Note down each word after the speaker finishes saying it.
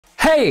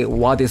Hey,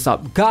 what is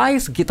up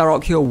guys?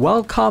 GuitarRock here,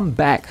 welcome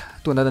back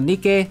to another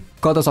Nikke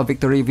Goddess of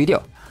Victory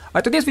video.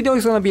 Today's video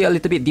is going to be a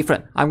little bit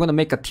different. I'm going to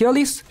make a tier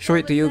list, show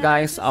it to you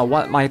guys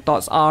what my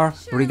thoughts are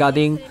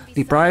regarding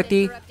the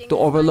priority to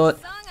overload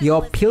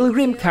your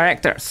Pilgrim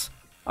characters.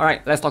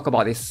 Alright, let's talk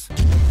about this.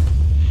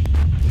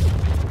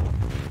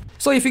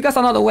 So if you guys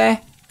are not aware,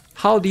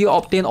 how do you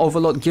obtain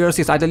overload gears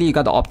is ideally you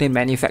got to obtain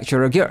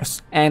manufacturer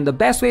gears. And the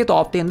best way to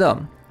obtain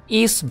them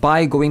is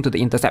by going to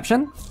the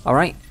interception.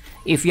 Alright.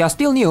 If you are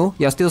still new,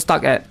 you are still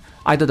stuck at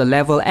either the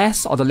level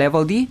S or the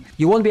level D,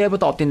 you won't be able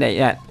to obtain that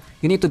yet.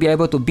 You need to be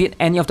able to beat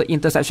any of the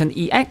interception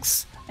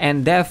EX,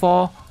 and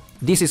therefore,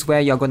 this is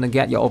where you're going to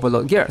get your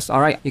overload gears.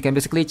 Alright, you can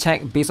basically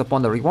check based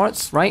upon the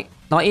rewards, right?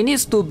 Now, it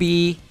needs to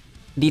be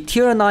the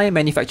tier 9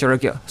 manufacturer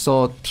gear.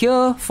 So,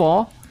 tier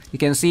 4, you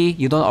can see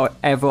you don't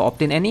ever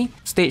obtain any.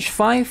 Stage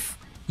 5,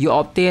 you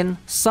obtain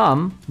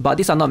some, but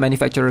these are not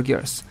manufacturer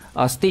gears.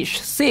 Stage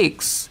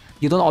 6,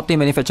 you don't obtain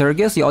manufacturer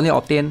gears, you only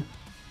obtain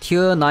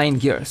tier 9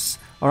 gears.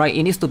 Alright,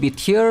 it needs to be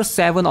tier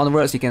 7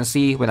 onwards. You can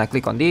see when I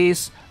click on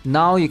this,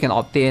 now you can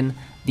obtain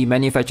the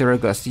manufacturer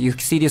gears. You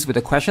see this with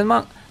a question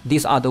mark,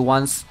 these are the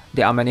ones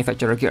that are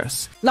manufacturer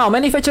gears. Now,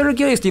 manufacturer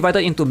gear is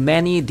divided into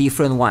many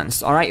different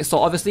ones. Alright, so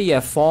obviously you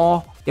have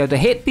four. You have the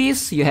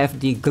headpiece, you have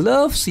the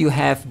gloves, you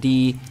have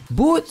the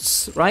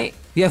boots, right?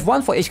 You have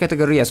one for each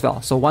category as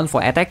well. So one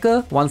for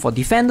attacker, one for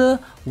defender,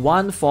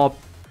 one for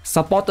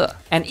supporter.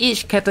 And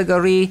each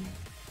category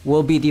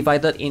will be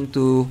divided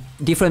into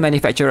different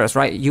manufacturers,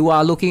 right?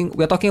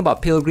 We're talking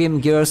about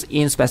Pilgrim gears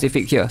in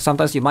specific here.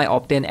 Sometimes you might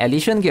obtain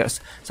Elysian gears.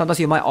 Sometimes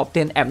you might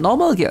obtain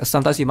abnormal gears.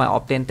 Sometimes you might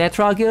obtain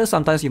Tetra gears.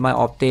 Sometimes you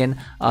might obtain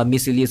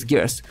Miscellaneous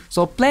gears.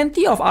 So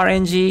plenty of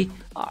RNG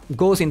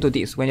goes into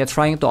this when you're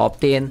trying to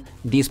obtain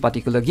these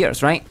particular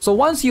gears, right? So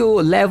once you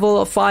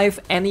level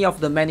 5 any of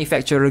the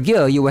manufacturer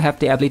gear, you will have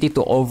the ability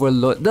to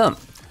overload them.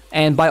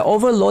 And by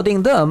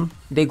overloading them,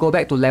 they go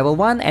back to level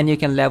 1 and you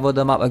can level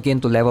them up again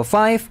to level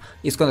 5.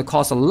 It's going to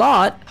cost a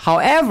lot.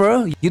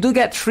 However, you do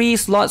get 3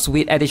 slots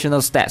with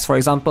additional stats. For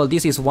example,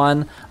 this is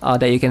one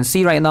that you can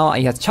see right now.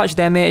 It has charge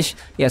damage,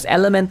 it has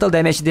elemental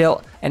damage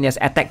dealt, and it has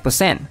attack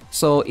percent.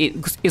 So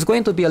it's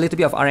going to be a little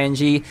bit of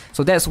RNG.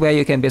 So that's where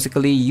you can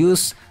basically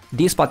use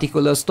these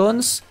particular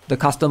stones, the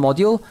custom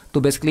module, to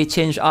basically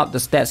change up the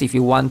stats if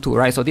you want to,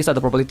 right? So these are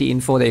the probability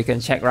info that you can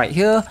check right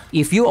here.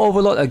 If you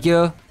overload a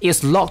gear,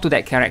 it's locked to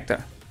that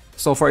character.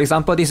 So for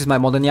example, this is my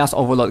Modernia's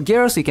overload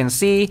gears. You can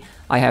see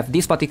I have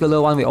this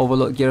particular one with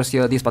overload gears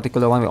here, this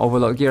particular one with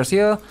overload gears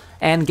here.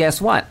 And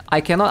guess what? I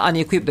cannot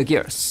unequip the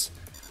gears.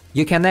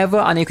 You can never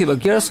unequip the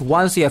gears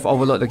once you have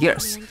overloaded the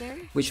gears.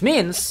 Which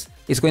means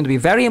it's going to be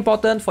very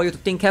important for you to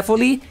think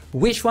carefully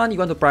which one you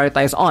want to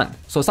prioritize on.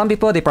 So some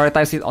people, they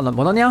prioritize it on the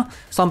Modernia.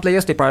 Some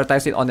players, they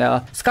prioritize it on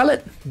the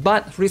Scarlet.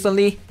 But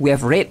recently, we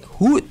have Red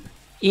Hood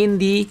in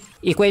the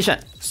equation.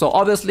 So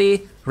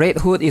obviously, Red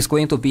Hood is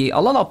going to be a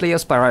lot of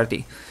players'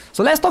 priority.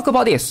 So let's talk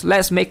about this.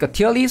 Let's make a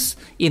tier list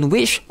in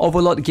which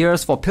overload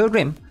gears for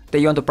Pilgrim that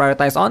you want to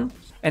prioritize on.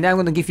 And then I'm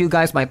going to give you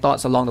guys my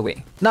thoughts along the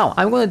way. Now,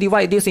 I'm going to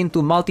divide this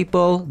into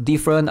multiple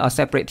different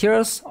separate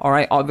tiers.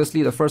 Alright,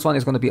 obviously the first one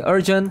is going to be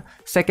urgent.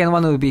 Second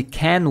one will be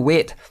can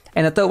wait.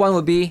 And the third one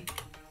will be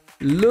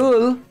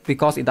lull,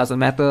 because it doesn't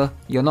matter.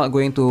 You're not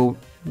going to,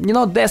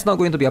 that's not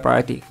going to be a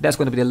priority. That's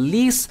going to be the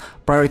least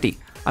priority.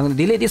 I'm going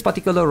to delete this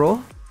particular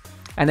row.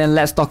 And then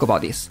let's talk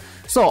about this.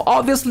 So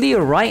obviously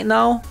right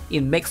now,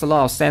 it makes a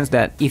lot of sense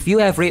that if you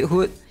have Red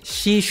Hood,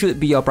 she should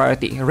be your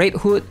priority. Red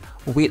Hood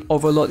with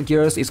overload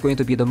gears is going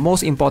to be the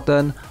most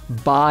important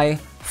by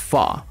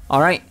far.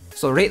 Alright,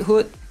 so Red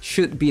Hood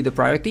should be the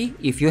priority.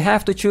 If you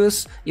have to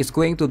choose, it's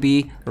going to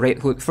be Red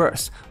Hood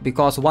first,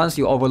 because once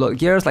you overload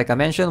gears, like I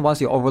mentioned, once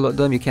you overload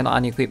them, you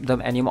cannot unequip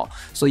them anymore.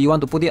 So you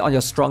want to put it on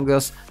your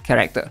strongest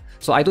character.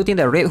 So I do think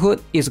that Red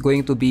Hood is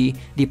going to be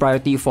the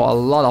priority for a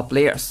lot of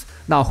players.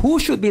 Now, who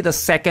should be the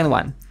second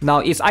one? Now,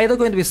 it's either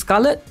going to be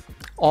Scarlet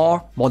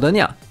or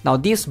Modernia. Now,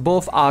 these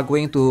both are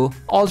going to,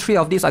 all three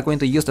of these are going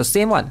to use the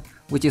same one,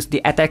 which is the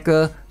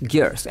attacker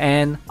gears.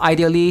 And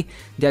ideally,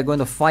 they're going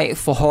to fight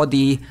for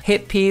the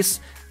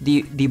headpiece,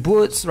 the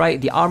boots, right?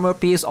 The armor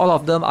piece, all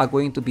of them are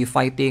going to be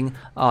fighting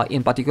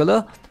in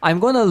particular. I'm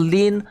going to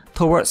lean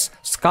towards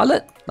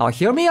Scarlet. Now,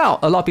 hear me out.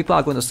 A lot of people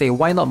are going to say,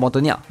 why not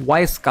Modernia?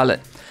 Why Scarlet?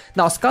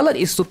 Now, Scarlet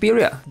is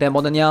superior than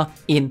Modernia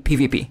in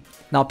PvP.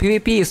 Now,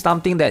 PvP is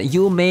something that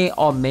you may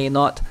or may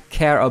not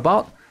care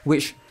about,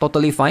 which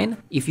totally fine.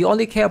 If you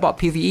only care about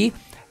PvE,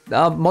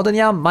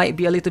 Modernia might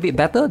be a little bit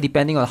better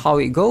depending on how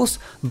it goes,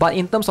 but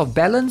in terms of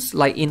balance,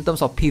 like in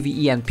terms of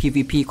PvE and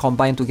PvP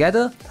combined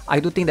together, I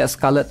do think that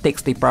Scarlet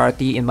takes the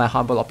priority in my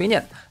humble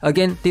opinion.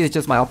 Again, this is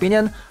just my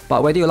opinion,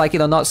 but whether you like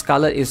it or not,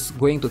 Scarlet is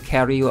going to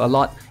carry you a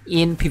lot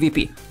in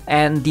PvP.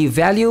 And the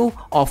value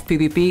of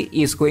PvP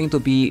is going to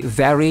be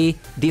very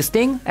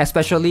distinct,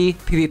 especially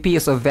PvP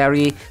is a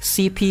very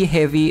CP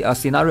heavy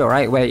scenario,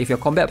 right? Where if your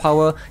combat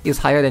power is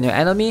higher than your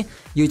enemy,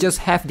 you just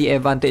have the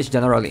advantage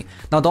generally.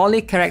 Now, the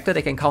only character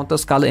that can counter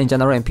Scarlet in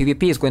general in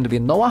PvP is going to be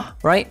Noah,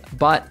 right?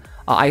 But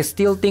I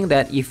still think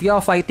that if you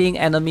are fighting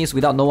enemies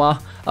without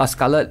Noah,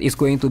 Scarlet is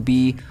going to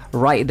be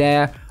right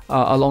there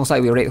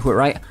alongside with Red Hood,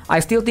 right? I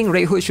still think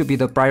Red Hood should be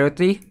the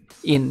priority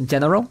in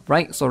general,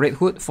 right? So Red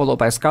Hood followed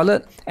by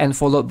Scarlet and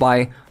followed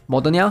by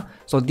Modernia.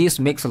 So this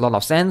makes a lot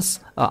of sense,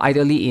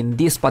 ideally in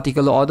this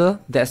particular order.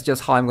 That's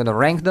just how I'm going to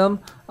rank them.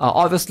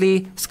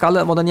 Obviously,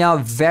 Scarlet,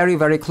 Modernia, very,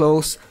 very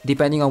close,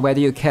 depending on whether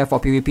you care for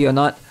PvP or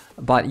not.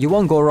 But you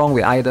won't go wrong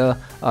with either.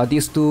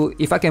 These two,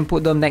 if I can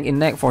put them neck in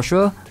neck for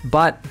sure.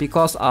 But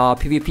because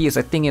PvP is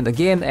a thing in the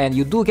game and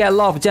you do get a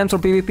lot of gems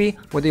from PvP,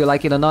 whether you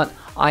like it or not,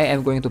 I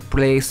am going to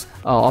place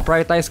or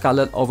prioritize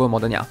Scarlet over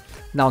Modernia.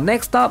 Now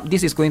next up,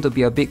 this is going to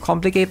be a bit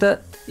complicated.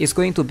 It's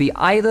going to be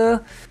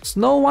either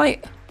Snow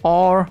White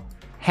or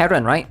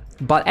Heron, right?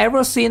 But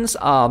ever since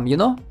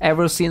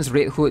ever since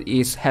Red Hood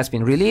has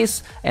been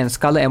released and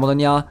Scarlet and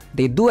Modernia,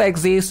 they do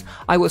exist,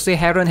 I would say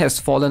Heron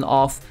has fallen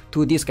off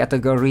to this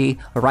category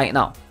right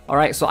now.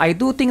 Alright, so I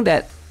do think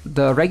that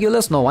the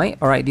regular Snow White,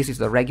 alright, this is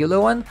the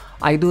regular one,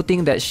 I do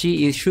think that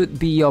she should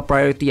be your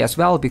priority as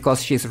well,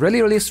 because she's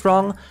really, really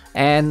strong,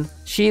 and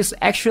she's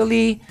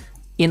actually,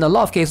 in a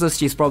lot of cases,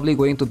 she's probably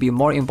going to be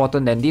more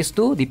important than these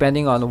two,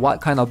 depending on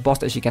what kind of boss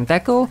that she can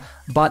tackle.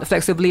 But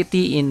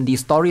flexibility in the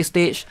story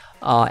stage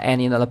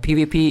and in the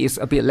PvP is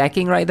a bit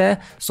lacking right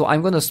there. So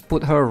I'm going to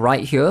put her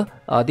right here.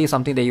 This is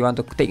something that you want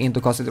to take into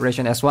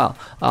consideration as well.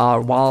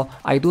 While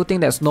I do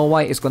think that Snow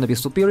White is going to be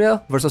superior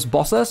versus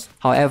bosses,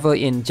 however,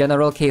 in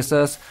general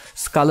cases,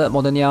 Scarlet,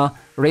 Modernia,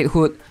 Red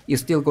Hood is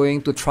still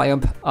going to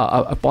triumph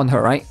upon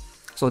her, right?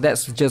 So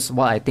that's just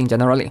what I think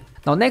generally.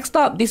 Now next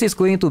up, this is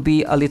going to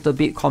be a little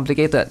bit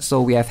complicated.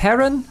 So we have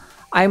Heron.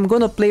 I'm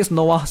going to place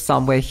Noah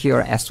somewhere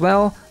here as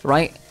well,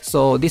 right?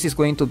 So this is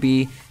going to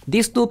be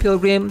these two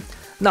Pilgrim.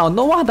 Now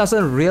Noah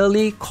doesn't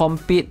really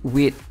compete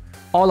with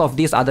all of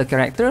these other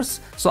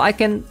characters, so I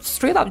can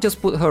straight up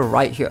just put her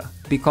right here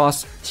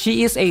because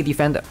she is a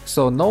defender.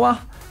 So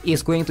Noah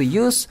is going to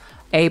use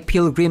a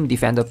Pilgrim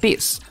defender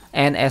piece.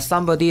 And as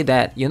somebody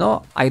that,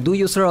 I do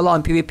use her a lot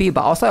in PvP,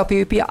 but outside of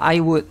PvP,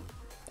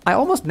 I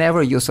almost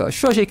never use her.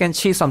 Sure, she can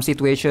cheat some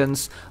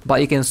situations,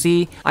 but you can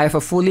see I have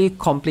a fully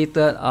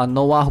completed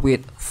Noah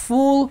with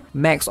full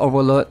max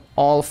overload,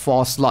 all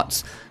 4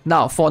 slots.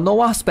 Now, for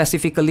Noah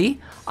specifically,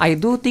 I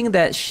do think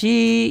that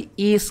she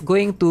is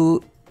going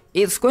to...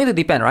 It's going to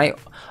depend, right?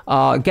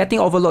 Getting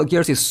overload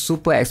gears is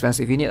super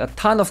expensive. You need a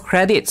ton of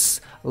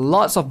credits,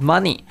 lots of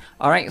money.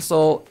 Alright,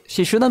 so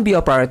she shouldn't be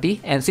a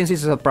priority. And since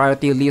this is a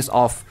priority list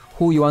of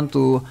who you want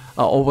to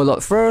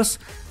overload first,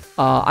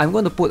 I'm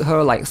going to put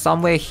her like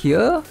somewhere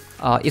here.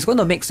 It's going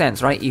to make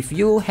sense, right? If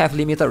you have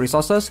limited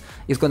resources,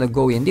 it's going to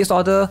go in this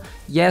order.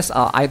 Yes,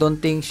 I don't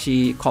think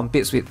she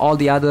competes with all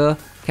the other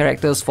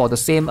characters for the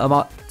same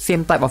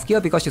type of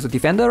gear because she's a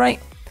defender, right?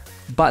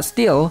 But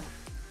still,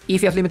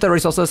 if you have limited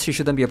resources, she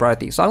shouldn't be a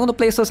priority. So I'm going to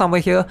place her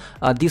somewhere here.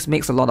 This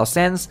makes a lot of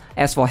sense.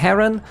 As for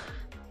Heron,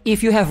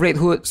 if you have Red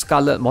Hood,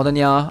 Scarlet,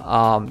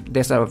 Modernia,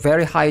 there's a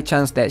very high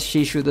chance that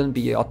she shouldn't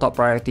be your top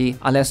priority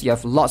unless you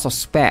have lots of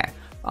spare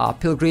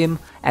Pilgrim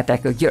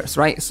attacker gears,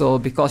 right? So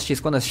because she's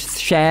going to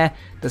share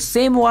the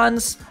same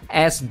ones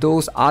as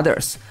those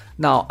others.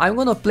 Now I'm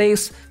going to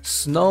place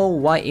Snow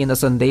White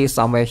Innocent Day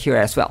somewhere here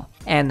as well.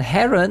 And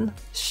Heron,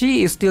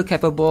 she is still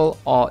capable,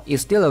 or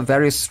is still a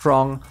very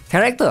strong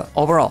character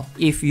overall.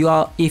 If you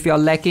are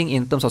lacking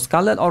in terms of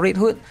Scarlet or Red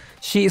Hood,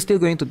 she is still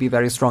going to be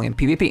very strong in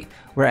PvP.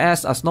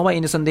 Whereas Snow White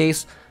Innocent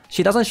Days,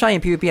 she doesn't shine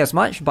in PvP as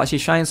much, but she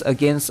shines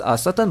against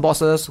certain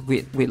bosses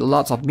with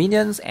lots of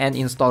minions and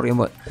in story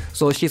mode.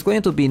 So she's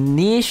going to be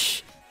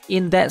niche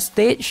in that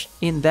stage,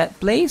 in that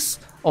place.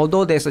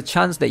 Although there's a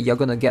chance that you're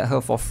going to get her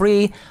for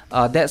free,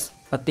 that's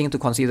a thing to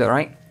consider,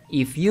 right?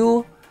 If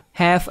you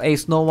have a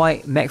Snow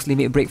White max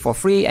limit break for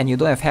free and you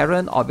don't have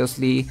Heron,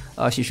 obviously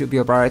she should be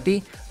a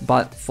priority.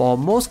 But for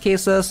most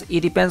cases,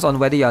 it depends on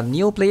whether you're a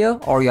new player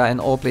or you're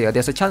an old player.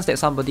 There's a chance that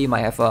somebody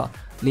might have a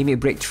limit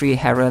break 3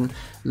 Heron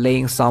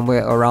laying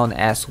somewhere around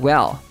as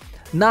well.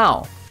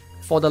 Now,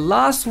 for the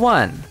last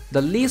one,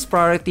 the least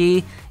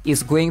priority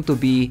is going to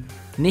be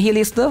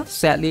Nihilista.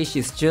 Sadly,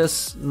 she's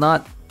just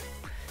not...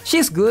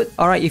 She's good,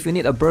 alright, if you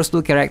need a burst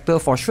 2 character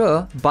for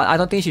sure, but I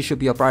don't think she should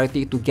be a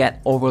priority to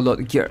get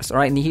overload gears,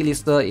 alright?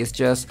 Nihilista is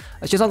just...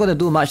 She's not going to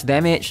do much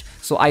damage,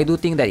 so I do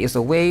think that is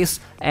a waste.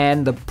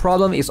 And the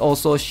problem is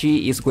also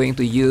she is going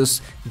to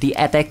use the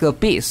attacker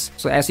piece.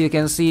 So as you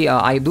can see,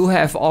 I do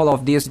have all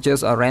of these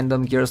just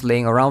random gears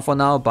laying around for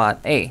now, but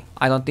hey,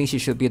 I don't think she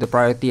should be the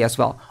priority as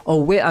well.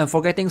 Oh wait, I'm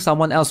forgetting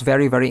someone else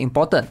very, very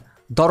important.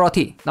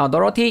 Dorothy. Now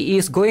Dorothy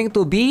is going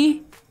to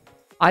be...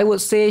 I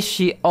would say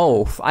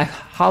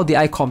how did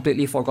I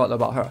completely forgot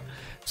about her?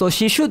 So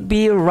she should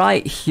be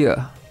right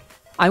here.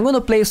 I'm going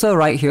to place her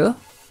right here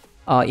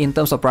in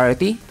terms of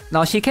priority.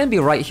 Now she can be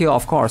right here,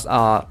 of course.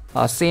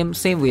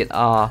 Same with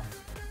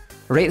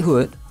Red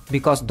Hood,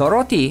 because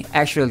Dorothy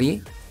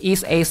actually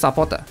is a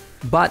supporter,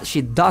 but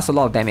she does a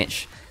lot of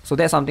damage. So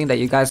that's something that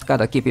you guys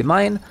gotta keep in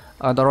mind.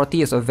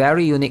 Dorothy is a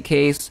very unique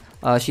case.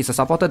 She's a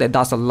supporter that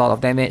does a lot of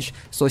damage.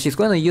 So she's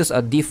going to use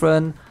a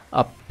different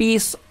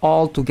piece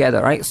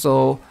altogether, right?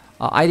 So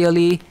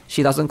Ideally,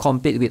 she doesn't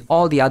compete with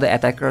all the other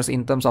attackers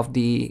in terms of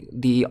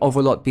the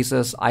overload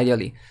pieces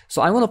ideally.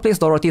 So I'm going to place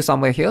Dorothy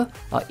somewhere here,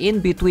 in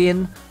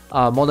between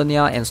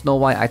Molania and Snow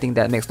White. I think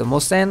that makes the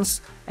most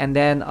sense. And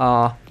then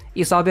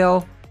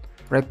Isabel,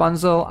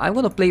 Rapunzel, I'm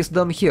going to place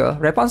them here.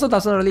 Rapunzel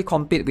doesn't really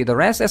compete with the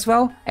rest as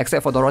well,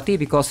 except for Dorothy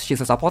because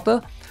she's a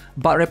supporter.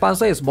 But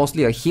Rapunzel is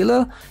mostly a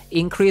healer,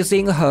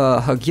 increasing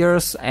her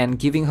gears and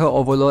giving her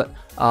overload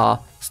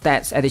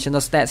stats,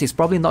 additional stats is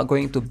probably not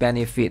going to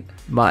benefit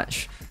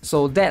much.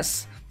 So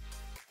that's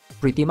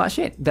pretty much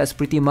it. That's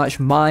pretty much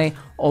my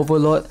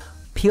overload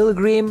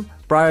Pilgrim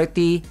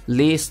priority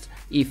list.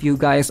 If you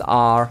guys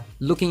are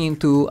looking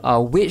into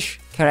which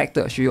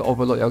character should you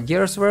overload your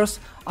gears first,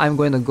 I'm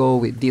going to go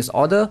with this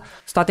order,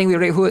 starting with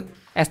Red Hood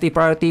as the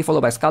priority,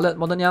 followed by Scarlet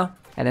Molania,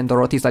 and then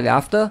Dorothy slightly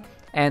after,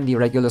 and the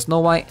regular Snow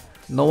White.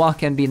 Noah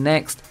can be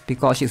next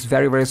because she's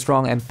very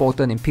strong and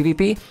potent in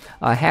PvP.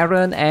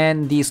 Heron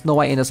and the Snow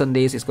White Innocent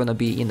Days is going to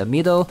be in the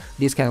middle.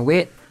 This can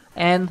wait.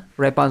 And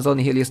Rapunzel,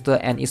 Nihilista,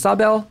 and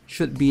Isabel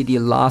should be the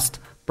last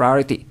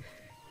priority.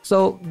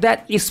 So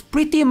that is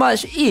pretty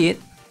much it.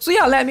 So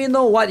yeah, let me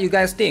know what you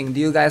guys think. Do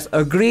you guys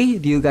agree?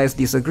 Do you guys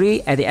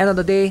disagree? At the end of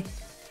the day,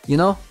 you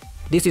know,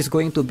 this is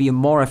going to be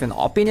more of an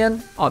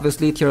opinion.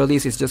 Obviously, tier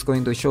list is just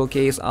going to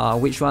showcase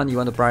which one you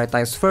want to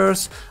prioritize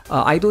first.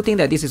 I do think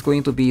that this is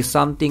going to be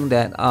something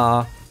that,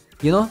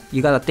 you know,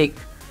 you gotta take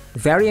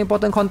very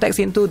important context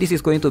into. This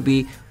is going to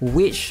be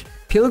which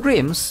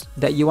Pilgrims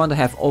that you want to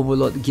have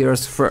overload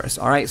gears first.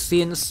 Alright,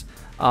 since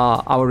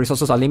our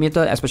resources are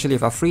limited, especially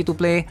if are free to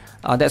play,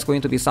 that's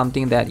going to be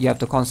something that you have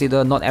to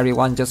consider. Not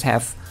everyone just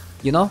have,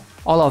 you know,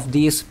 all of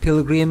these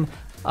Pilgrim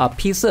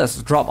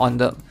pieces drop on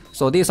them.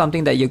 So this is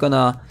something that you're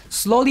gonna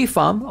slowly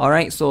farm,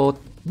 alright? So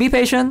be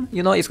patient,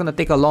 you know, it's gonna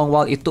take a long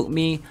while. It took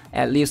me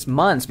at least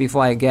months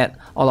before I get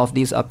all of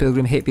these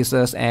Pilgrim head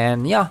pieces,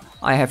 and yeah,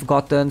 I have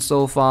gotten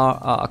so far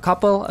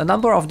a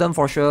number of them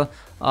for sure.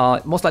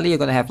 Most likely you're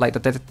gonna have like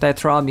the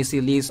Tetra, Missy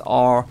Lee's,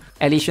 or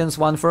Elysian's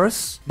one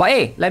first. But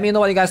hey, let me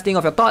know what you guys think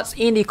of your thoughts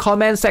in the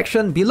comment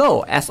section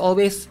below. As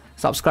always,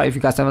 subscribe if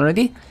you guys haven't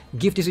already,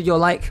 give this video a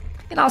like,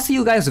 and I'll see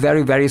you guys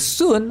very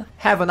soon.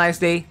 Have a nice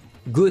day.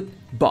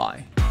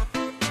 Goodbye.